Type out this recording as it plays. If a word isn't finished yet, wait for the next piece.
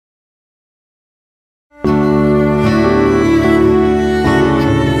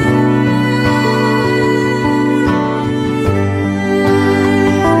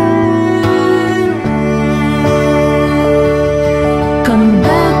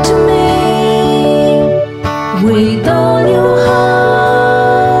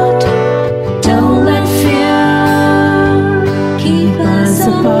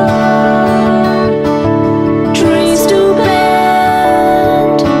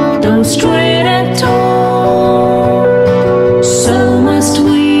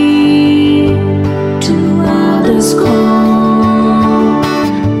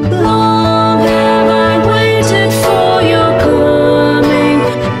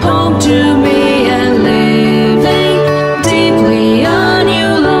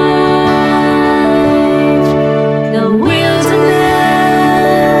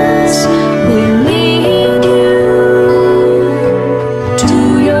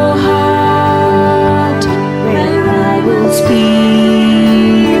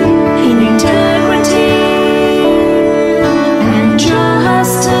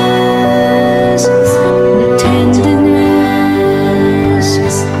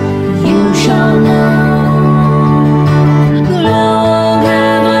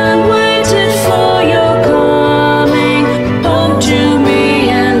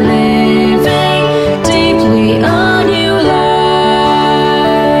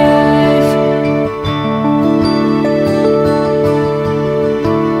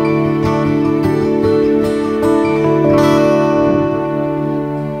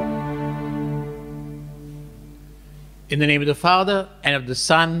the name of the Father, and of the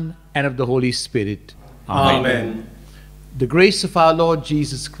Son, and of the Holy Spirit. Amen. The grace of our Lord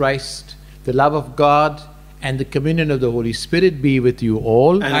Jesus Christ, the love of God, and the communion of the Holy Spirit be with you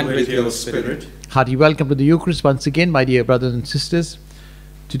all. And with your spirit. Hearty welcome to the Eucharist once again, my dear brothers and sisters.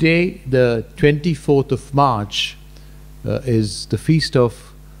 Today, the 24th of March, is the feast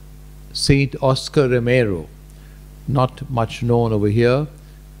of Saint Oscar Romero. Not much known over here.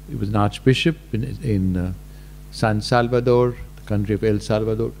 He was an archbishop in San Salvador, the country of El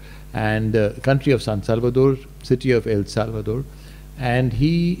Salvador, and country of San Salvador, city of El Salvador. And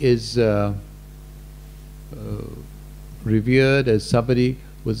he is revered as somebody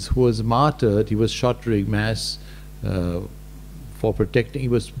who was martyred. He was shot during Mass for protecting, he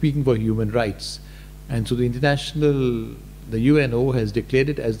was speaking for human rights. And so the UNO has declared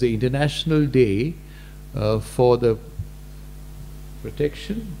it as the International Day for the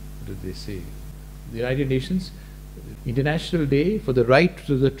protection, what did they say? The United Nations, International Day for the right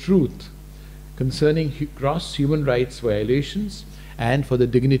to the truth concerning gross human rights violations and for the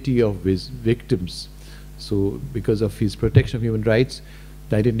dignity of his victims. So because of his protection of human rights,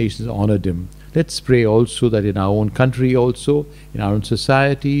 the United Nations honored him. Let's pray also that in our own country also, in our own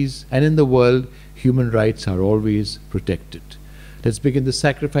societies and in the world, human rights are always protected. Let's begin the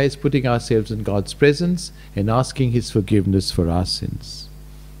sacrifice, putting ourselves in God's presence and asking His forgiveness for our sins.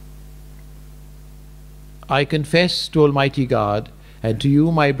 I confess to Almighty God and to you,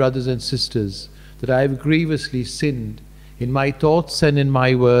 my brothers and sisters, that I have grievously sinned in my thoughts and in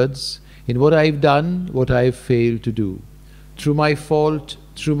my words, in what I have done, what I have failed to do, through my most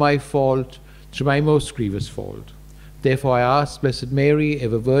grievous fault. Therefore I ask Blessed Mary,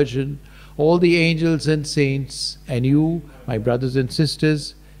 ever Virgin, all the angels and saints, and you, my brothers and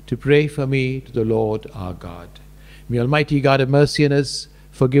sisters, to pray for me to the Lord our God. May Almighty God have mercy on us,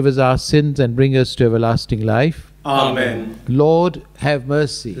 forgive us our sins, and bring us to everlasting life. Amen. Lord, have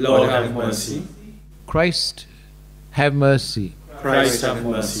mercy. Lord, have mercy. Christ, have mercy. Christ, have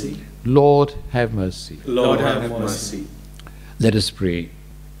mercy. Lord, have mercy. Lord, have mercy. Let us pray.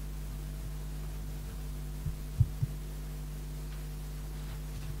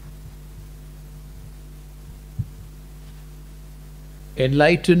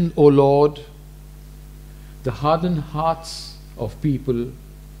 Enlighten, O Lord, the hardened hearts of people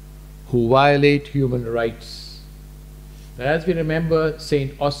who violate human rights. And as we remember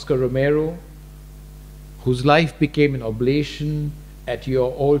Saint Oscar Romero, whose life became an oblation at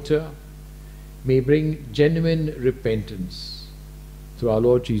your altar, may bring genuine repentance through our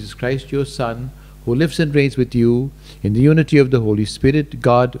Lord Jesus Christ, your Son, who lives and reigns with you in the unity of the Holy Spirit,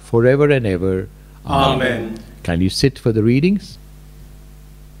 God, forever and ever. Amen. Can you sit for the readings?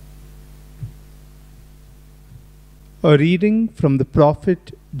 A reading from the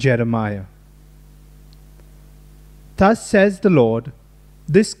prophet Jeremiah. Thus says the Lord,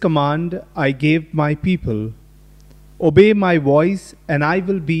 this command I gave my people, obey my voice, and I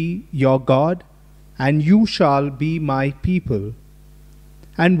will be your God, and you shall be my people,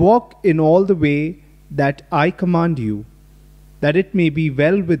 and walk in all the way that I command you, that it may be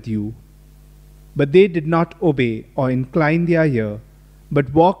well with you. But they did not obey or incline their ear,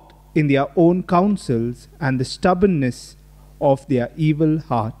 but walked in their own counsels and the stubbornness of their evil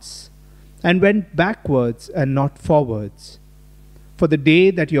hearts, and went backwards and not forwards. For the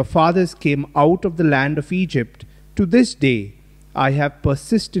day that your fathers came out of the land of Egypt, to this day I have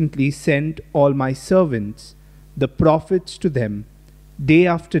persistently sent all my servants, the prophets, to them, day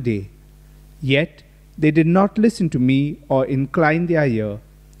after day. Yet they did not listen to me or incline their ear,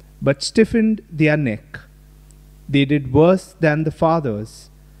 but stiffened their neck. They did worse than the fathers.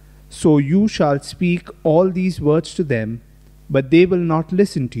 So you shall speak all these words to them, but they will not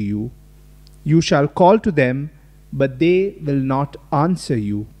listen to you. You shall call to them, but they will not answer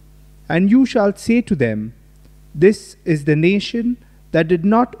you. And you shall say to them, this is the nation that did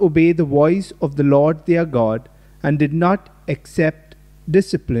not obey the voice of the Lord their God, and did not accept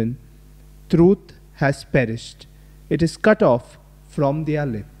discipline. Truth has perished. It is cut off from their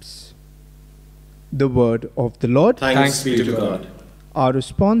lips. The word of the Lord. Thanks be to God. Our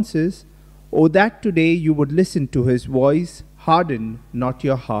response is, O that today you would listen to His voice, harden not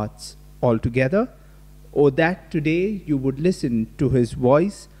your hearts. Altogether, O that today you would listen to His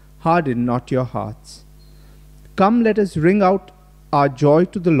voice, harden not your hearts. Come, let us ring out our joy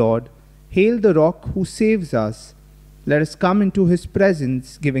to the Lord. Hail the rock who saves us. Let us come into His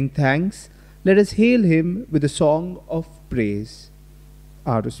presence, giving thanks. Let us hail Him with a song of praise.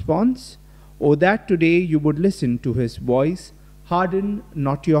 Our response, O that today you would listen to His voice, harden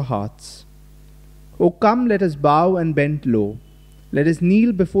not your hearts. O come, let us bow and bend low. Let us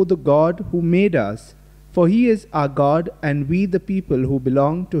kneel before the God who made us. For he is our God, and we the people who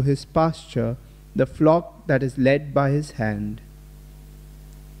belong to his pasture, the flock that is led by his hand.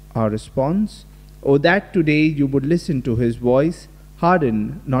 Our response: O that today you would listen to his voice,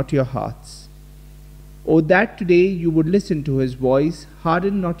 harden not your hearts. O that today you would listen to his voice,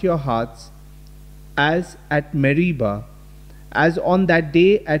 harden not your hearts, as at Meribah, as on that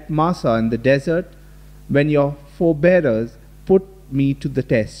day at Massa in the desert, when your forebears put me to the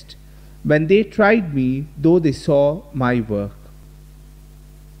test, when they tried me, though they saw my work.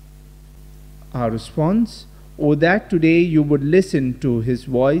 Our response: O that today you would listen to his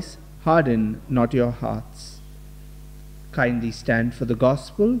voice, harden not your hearts. Kindly stand for the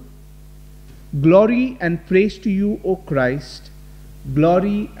gospel. Glory and praise to you, O Christ.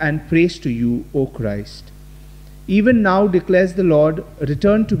 Glory and praise to you, O Christ. Even now declares the Lord,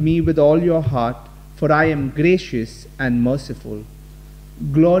 return to me with all your heart, for I am gracious and merciful.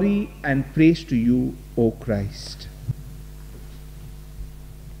 Glory and praise to you, O Christ.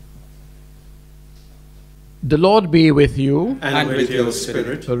 The Lord be with you. And with your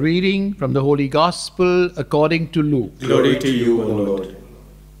spirit. A reading from the Holy Gospel according to Luke. Glory to you, O Lord.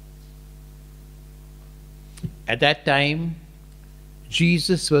 At that time,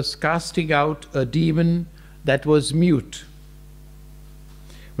 Jesus was casting out a demon that was mute.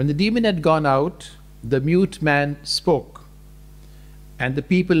 When the demon had gone out, the mute man spoke, and the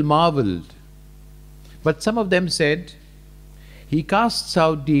people marveled. But some of them said, he casts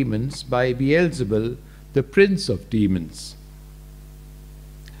out demons by Beelzebul, the prince of demons.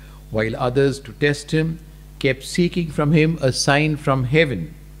 While others, to test him, kept seeking from him a sign from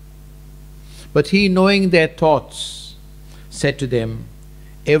heaven. But he, knowing their thoughts, said to them,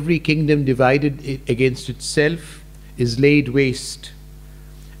 every kingdom divided against itself is laid waste,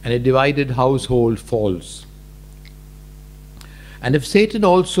 and a divided household falls. And if Satan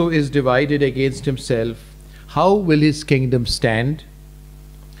also is divided against himself, how will his kingdom stand?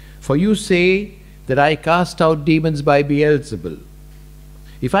 For you say that I cast out demons by Beelzebul.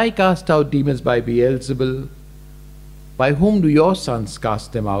 If I cast out demons by Beelzebul, by whom do your sons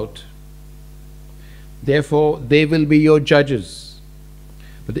cast them out? Therefore they will be your judges.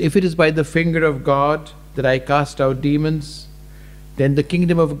 But if it is by the finger of God that I cast out demons, then the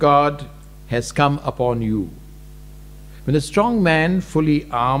kingdom of God has come upon you. When a strong man, fully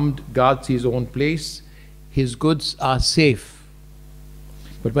armed, guards his own place, his goods are safe.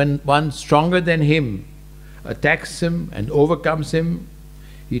 But when one stronger than him attacks him and overcomes him,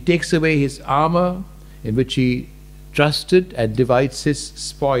 he takes away his armor in which he trusted and divides his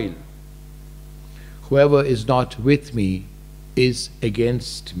spoil. Whoever is not with me is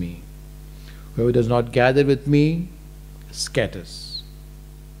against me. Whoever does not gather with me scatters.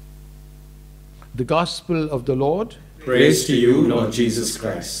 The Gospel of the Lord. Praise to you, Lord Jesus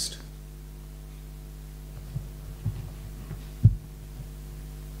Christ.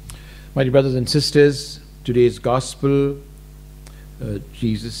 My dear brothers and sisters, today's Gospel,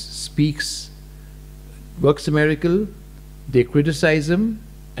 Jesus speaks, works a miracle, they criticize him,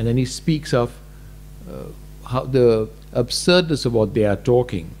 and then he speaks of how the absurdness of what they are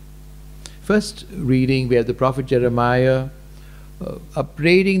talking. First reading, we have the prophet Jeremiah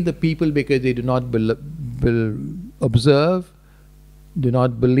upbraiding the people because they do not observe, do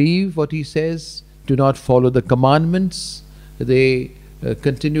not believe what he says, do not follow the commandments. They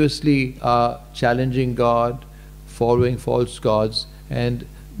continuously are challenging God, following false gods, and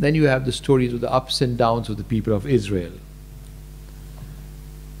then you have the stories of the ups and downs of the people of Israel.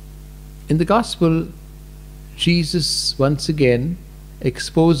 In the Gospel, Jesus once again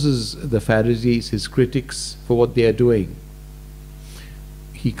exposes the Pharisees, his critics, for what they are doing.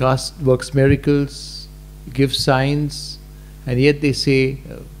 He works miracles, gives signs, and yet they say,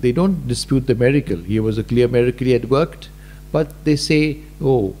 they don't dispute the miracle. Here was a clear miracle he had worked, but they say,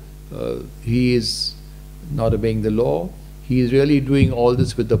 oh, he is not obeying the law. He is really doing all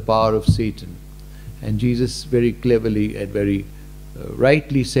this with the power of Satan. And Jesus very cleverly and very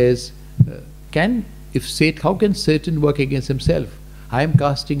rightly says, how can Satan work against himself? I am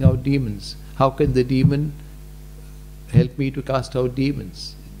casting out demons. How can the demon help me to cast out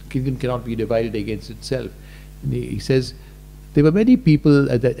demons? The kingdom cannot be divided against itself. And he says, there were many people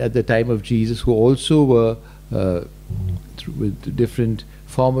at the time of Jesus who also were, with different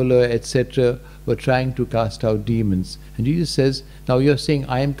formula, etc., were trying to cast out demons. And Jesus says, now you're saying,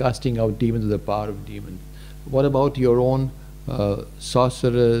 I am casting out demons with the power of demons. What about your own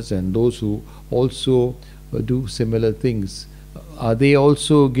sorcerers and those who also do similar things? Are they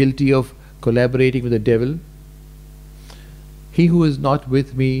also guilty of collaborating with the devil? He who is not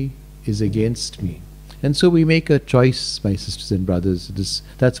with me is against me. And so we make a choice, my sisters and brothers.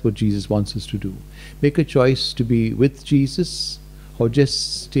 That's what Jesus wants us to do. Make a choice to be with Jesus or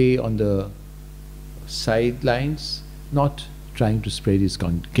just stay on the sidelines, not trying to spread his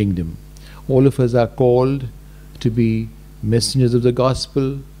kingdom. All of us are called to be messengers of the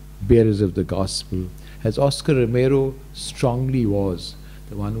gospel, bearers of the gospel, as Oscar Romero strongly was,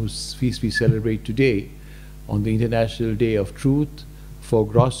 the one whose feast we celebrate today on the International Day of Truth for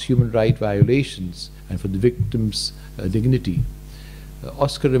gross human right violations and for the victims' dignity.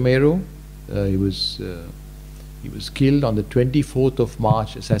 Oscar Romero, he was killed on the 24th of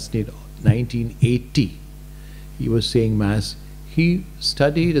March, assassinated 1980. He was saying Mass. He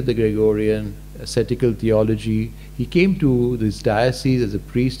studied at the Gregorian ascetical theology. He came to this diocese as a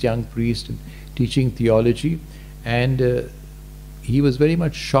priest, young priest, and teaching theology, and he was very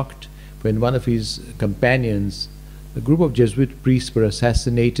much shocked when one of his companions, a group of Jesuit priests, were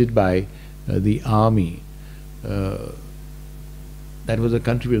assassinated by the army. That was a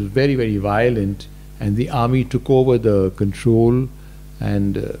country that was very, very violent, and the army took over the control,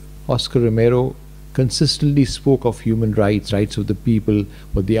 and Oscar Romero consistently spoke of human rights, rights of the people.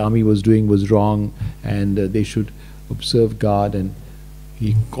 What the army was doing was wrong, and they should observe God. And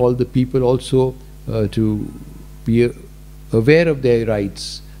he called the people also to be aware of their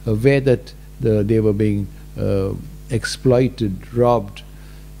rights, aware that they were being exploited, robbed.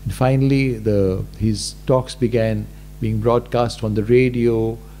 And finally, his talks began being broadcast on the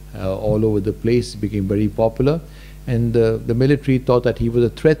radio all over the place. It became very popular, and the military thought that he was a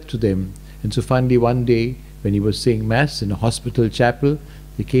threat to them. And so finally one day, when he was saying Mass in a hospital chapel,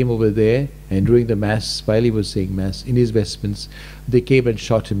 they came over there, and during the Mass, while he was saying Mass in his vestments, they came and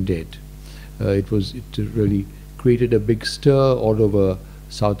shot him dead. It really created a big stir all over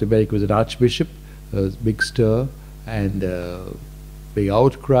South America. It was an archbishop, a big stir, and big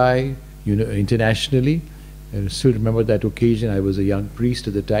outcry, internationally. I still remember that occasion. I was a young priest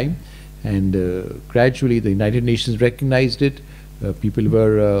at the time, and gradually the United Nations recognized it. People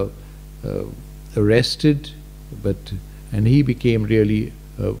were arrested, and he became really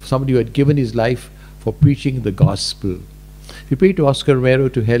somebody who had given his life for preaching the gospel. We pray to Oscar Romero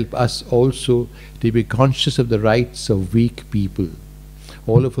to help us also to be conscious of the rights of weak people.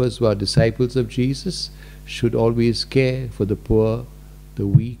 All of us who are disciples of Jesus should always care for the poor, the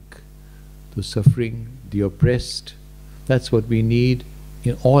weak, the suffering, the oppressed. That's what we need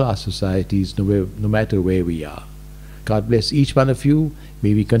in all our societies, no matter where we are. God bless each one of you.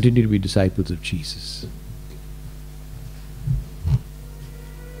 May we continue to be disciples of Jesus.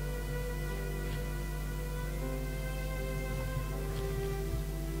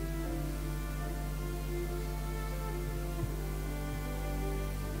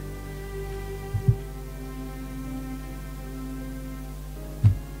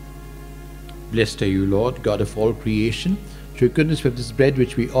 Blessed are you, Lord, God of all creation. Through your goodness with this bread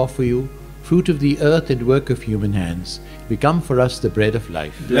which we offer you, fruit of the earth and work of human hands, become for us the bread of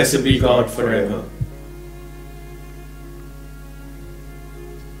life. Blessed be God forever.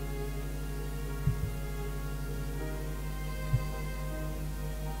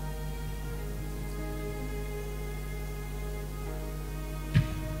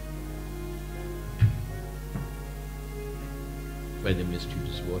 By the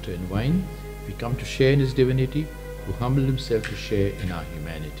mysteries of water and wine, we come to share in his divinity, who humbled himself to share in our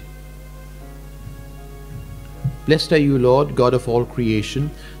humanity. Blessed are you, Lord, God of all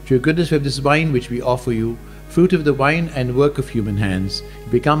creation. Through your goodness with this wine which we offer you, fruit of the vine and work of human hands,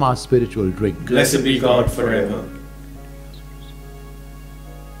 become our spiritual drink. Blessed be God forever.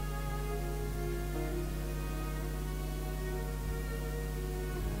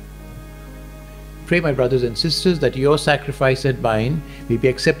 Pray, my brothers and sisters, that your sacrifice and mine may be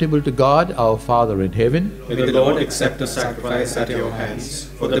acceptable to God, our Father in heaven. May the Lord accept the sacrifice at your hands,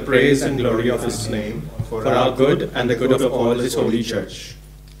 for the praise and glory of his name, for our good and the good of all his holy church.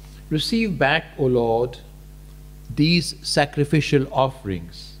 Receive back, O Lord, these sacrificial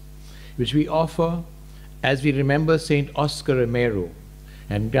offerings, which we offer as we remember Saint Oscar Romero,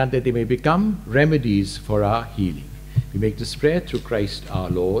 and grant that they may become remedies for our healing. We make this prayer through Christ our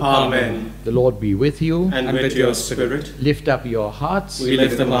Lord. Amen. The Lord be with you. And with your spirit. Lift up your hearts. We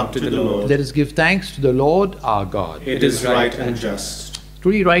lift them up to the Lord. Let us give thanks to the Lord our God. It is right and just.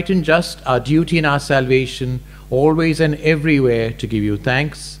 Truly right and just, our duty and our salvation, always and everywhere to give you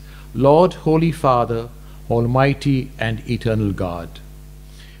thanks, Lord, Holy Father, Almighty and Eternal God.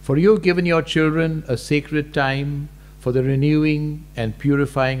 For you have given your children a sacred time for the renewing and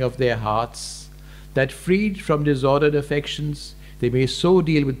purifying of their hearts, that freed from disordered affections, they may so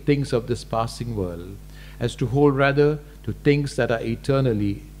deal with things of this passing world, as to hold rather to things that are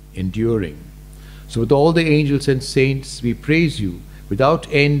eternally enduring. So with all the angels and saints we praise you,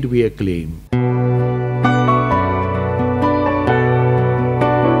 without end we acclaim.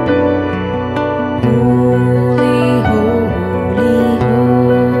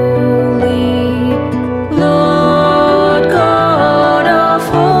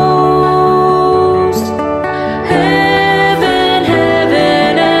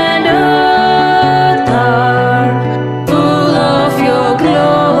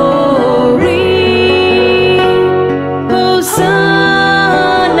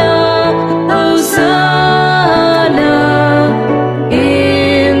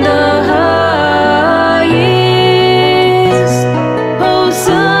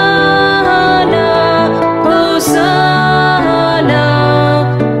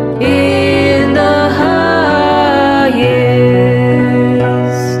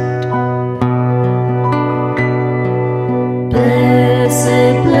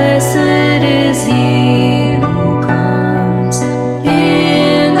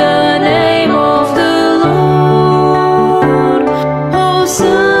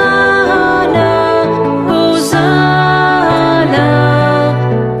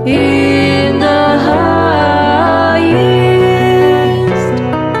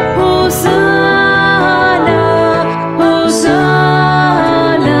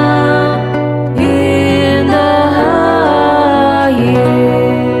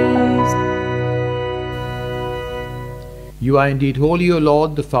 You are indeed holy, O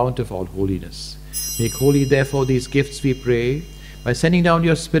Lord, the fount of all holiness. Make holy, therefore, these gifts, we pray, by sending down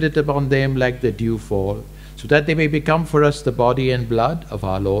your Spirit upon them like the dew fall, so that they may become for us the body and blood of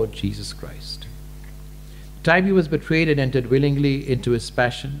our Lord Jesus Christ. The time he was betrayed and entered willingly into his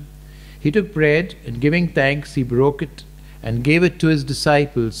passion, he took bread, and giving thanks, he broke it and gave it to his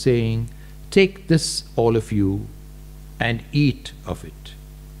disciples, saying, "Take this, all of you, and eat of it,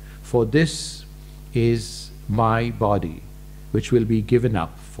 for this is my body, which will be given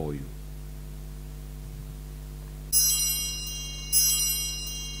up for you."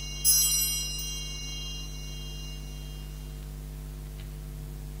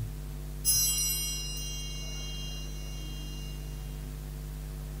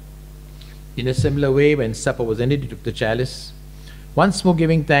 In a similar way, when supper was ended, he took the chalice. Once more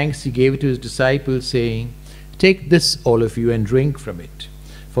giving thanks, he gave it to his disciples, saying, "Take this, all of you, and drink from it,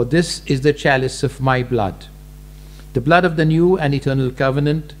 for this is the chalice of my blood, the blood of the new and eternal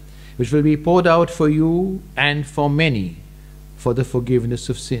covenant, which will be poured out for you and for many for the forgiveness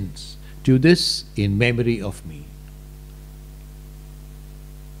of sins. Do this in memory of me."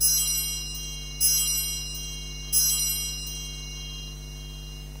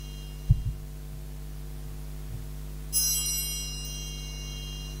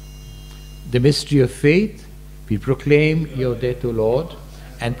 The mystery of faith, we proclaim your death, O Lord,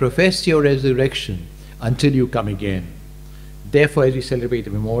 and profess your resurrection until you come again. Therefore, as we celebrate the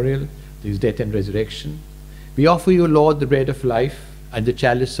memorial, his death and resurrection, we offer you, Lord, the bread of life and the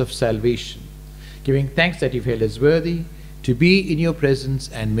chalice of salvation, giving thanks that you've held us worthy to be in your presence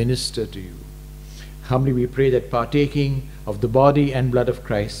and minister to you. Humbly we pray that partaking of the body and blood of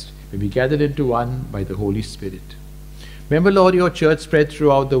Christ may be gathered into one by the Holy Spirit. Remember, Lord, your church spread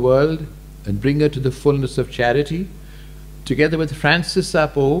throughout the world, and bring her to the fullness of charity, together with Francis our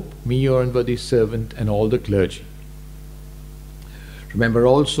Pope, me your unworthy servant, and all the clergy. Remember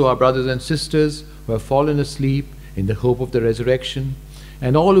also our brothers and sisters who have fallen asleep in the hope of the resurrection,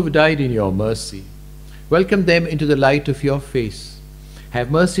 and all who have died in your mercy. Welcome them into the light of your face. Have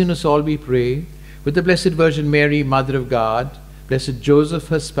mercy on us all, we pray, with the Blessed Virgin Mary, Mother of God, Blessed Joseph,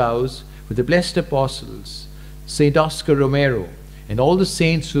 her spouse, with the blessed apostles, Saint Oscar Romero, and all the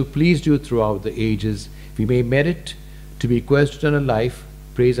saints who pleased you throughout the ages, we may merit to be questioned in life,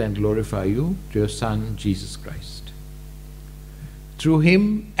 praise and glorify you, through your Son, Jesus Christ. Through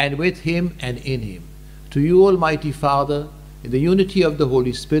him, and with him, and in him, to you, Almighty Father, in the unity of the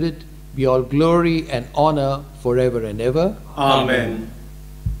Holy Spirit, be all glory and honor forever and ever. Amen.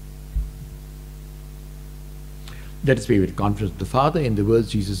 Let us pray with confidence to the Father in the words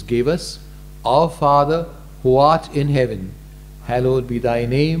Jesus gave us. Our Father, who art in heaven, hallowed be thy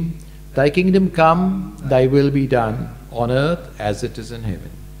name. Thy kingdom come, thy will be done, on earth as it is in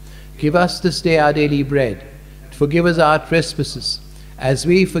heaven. Give us this day our daily bread. Forgive us our trespasses, as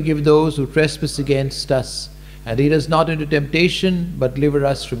we forgive those who trespass against us. And lead us not into temptation, but deliver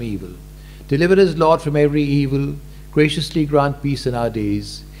us from evil. Deliver us, Lord, from every evil. Graciously grant peace in our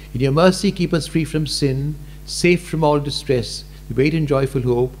days. In your mercy keep us free from sin, safe from all distress. We wait in joyful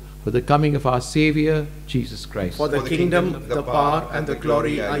hope for the coming of our Saviour, Jesus Christ. For the kingdom, the power, and the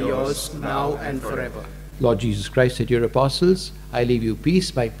glory are yours, now and forever. Lord Jesus Christ said to your apostles, I leave you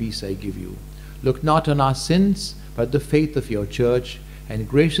peace, my peace I give you. look not on our sins, but the faith of your church, and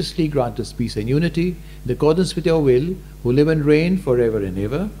graciously grant us peace and unity, in accordance with your will, who live and reign forever and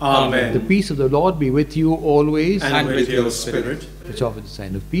ever. Amen. The peace of the Lord be with you always. And with your spirit. Let's offer the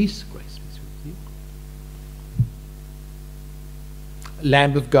sign of peace. Christ be with you.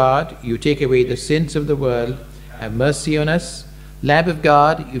 Lamb of God, you take away the sins of the world, have mercy on us. Lamb of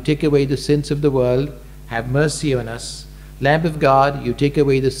God, you take away the sins of the world, have mercy on us. Lamb of God, you take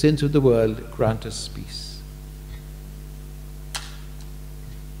away the sins of the world, grant us peace.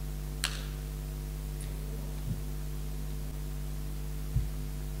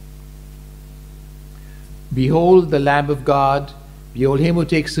 Behold the Lamb of God, behold him who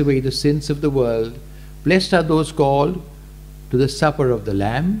takes away the sins of the world. Blessed are those called to the supper of the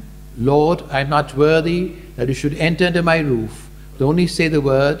Lamb. Lord, I am not worthy that you should enter under my roof, but only say the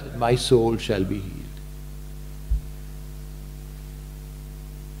word, and my soul shall be healed.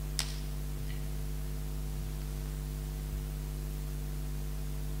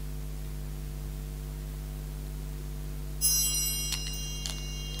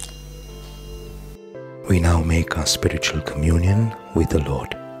 We now make our spiritual communion with the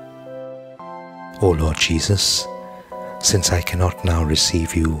Lord. O Lord Jesus, since I cannot now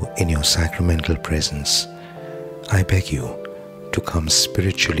receive you in your sacramental presence, I beg you to come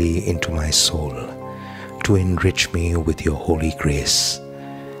spiritually into my soul, to enrich me with your holy grace,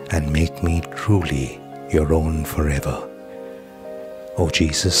 and make me truly your own forever. O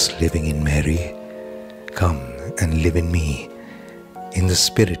Jesus, living in Mary, come and live in me, in the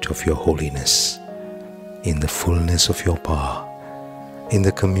spirit of your holiness, in the fullness of your power, in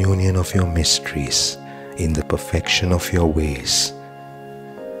the communion of your mysteries, in the perfection of your ways.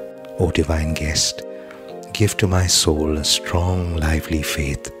 O divine guest, give to my soul a strong, lively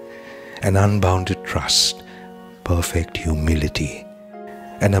faith, an unbounded trust, perfect humility,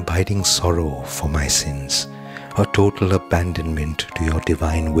 an abiding sorrow for my sins, a total abandonment to your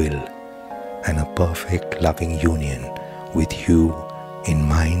divine will, and a perfect loving union with you in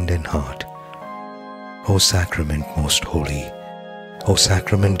mind and heart. O Sacrament most holy, O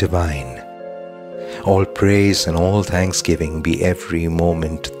Sacrament divine, all praise and all thanksgiving be every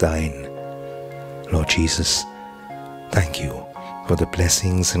moment thine. Lord Jesus, thank you for the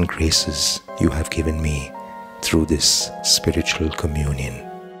blessings and graces you have given me through this spiritual communion.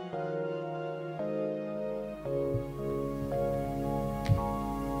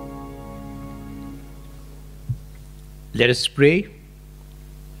 Let us pray.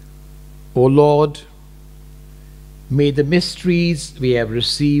 O Lord, may the mysteries we have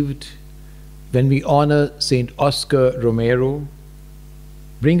received when we honor Saint Oscar Romero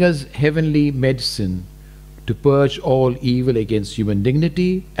bring us heavenly medicine to purge all evil against human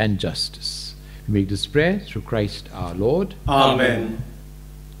dignity and justice. We make this prayer through Christ our Lord. Amen.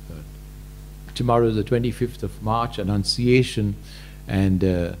 Tomorrow is the 25th of March, Annunciation,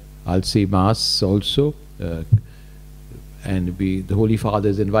 and I'll say Mass also. And the Holy Father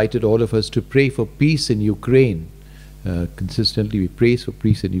has invited all of us to pray for peace in Ukraine. Consistently we pray for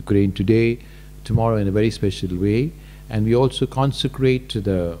peace in Ukraine today, tomorrow in a very special way, and we also consecrate to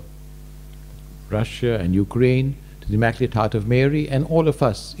the Russia and Ukraine, to the Immaculate Heart of Mary, and all of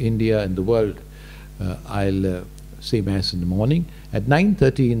us, India and the world. I'll say Mass in the morning. At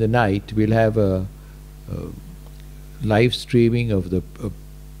 9:30 in the night, we'll have a live streaming of the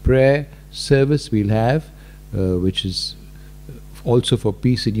prayer service we'll have, which is also for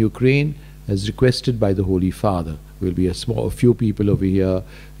peace in Ukraine, as requested by the Holy Father. Will be a few people over here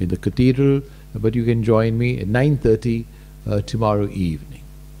in the cathedral, but you can join me at 9:30 tomorrow evening.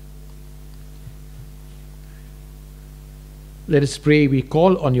 Let us pray. We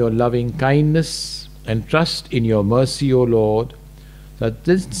call on your loving kindness and trust in your mercy, O Lord, that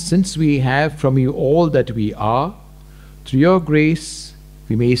since we have from you all that we are, through your grace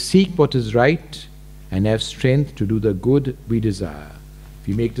we may seek what is right and have strength to do the good we desire.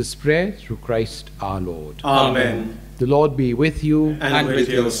 We make this prayer through Christ our Lord. Amen. The Lord be with you. And with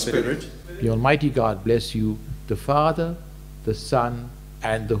your spirit. The Almighty God bless you, the Father, the Son,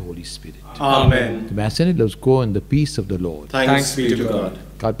 and the Holy Spirit. Amen. The Mass ended. Let's go in the peace of the Lord. Thanks be to God.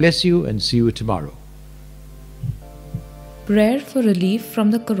 God bless you, and see you tomorrow. Prayer for relief from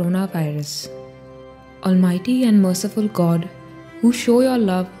the coronavirus. Almighty and merciful God, who show your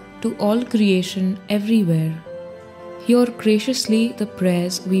love to all creation everywhere, hear graciously the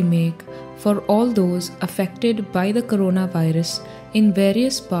prayers we make for all those affected by the coronavirus in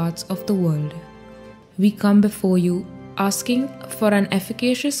various parts of the world. We come before you asking for an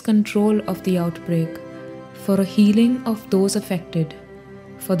efficacious control of the outbreak, for a healing of those affected,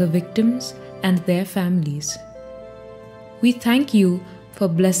 for the victims and their families. We thank you for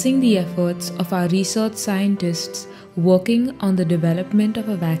blessing the efforts of our research scientists working on the development of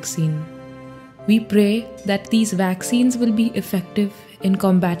a vaccine. We pray that these vaccines will be effective in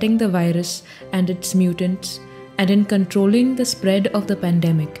combating the virus and its mutants and in controlling the spread of the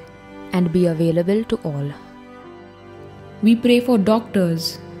pandemic, and be available to all. We pray for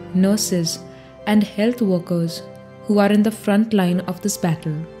doctors, nurses, and health workers who are in the front line of this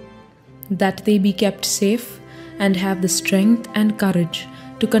battle, that they be kept safe and have the strength and courage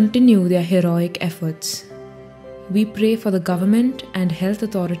to continue their heroic efforts. We pray for the government and health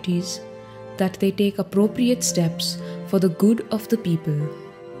authorities that they take appropriate steps for the good of the people.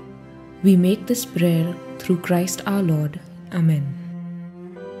 We make this prayer through Christ our Lord. Amen.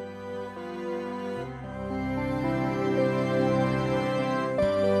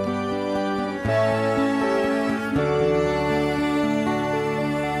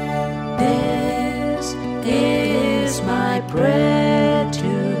 This is my prayer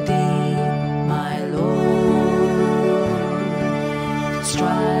to thee, my Lord.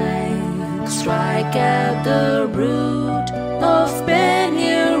 Strike at the root of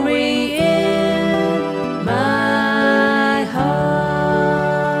penury in my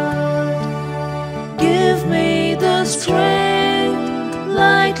heart. Give me the strength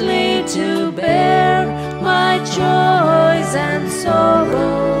lightly to bear my joys and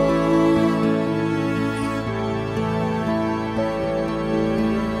sorrows.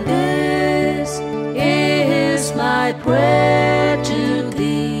 This is my prayer to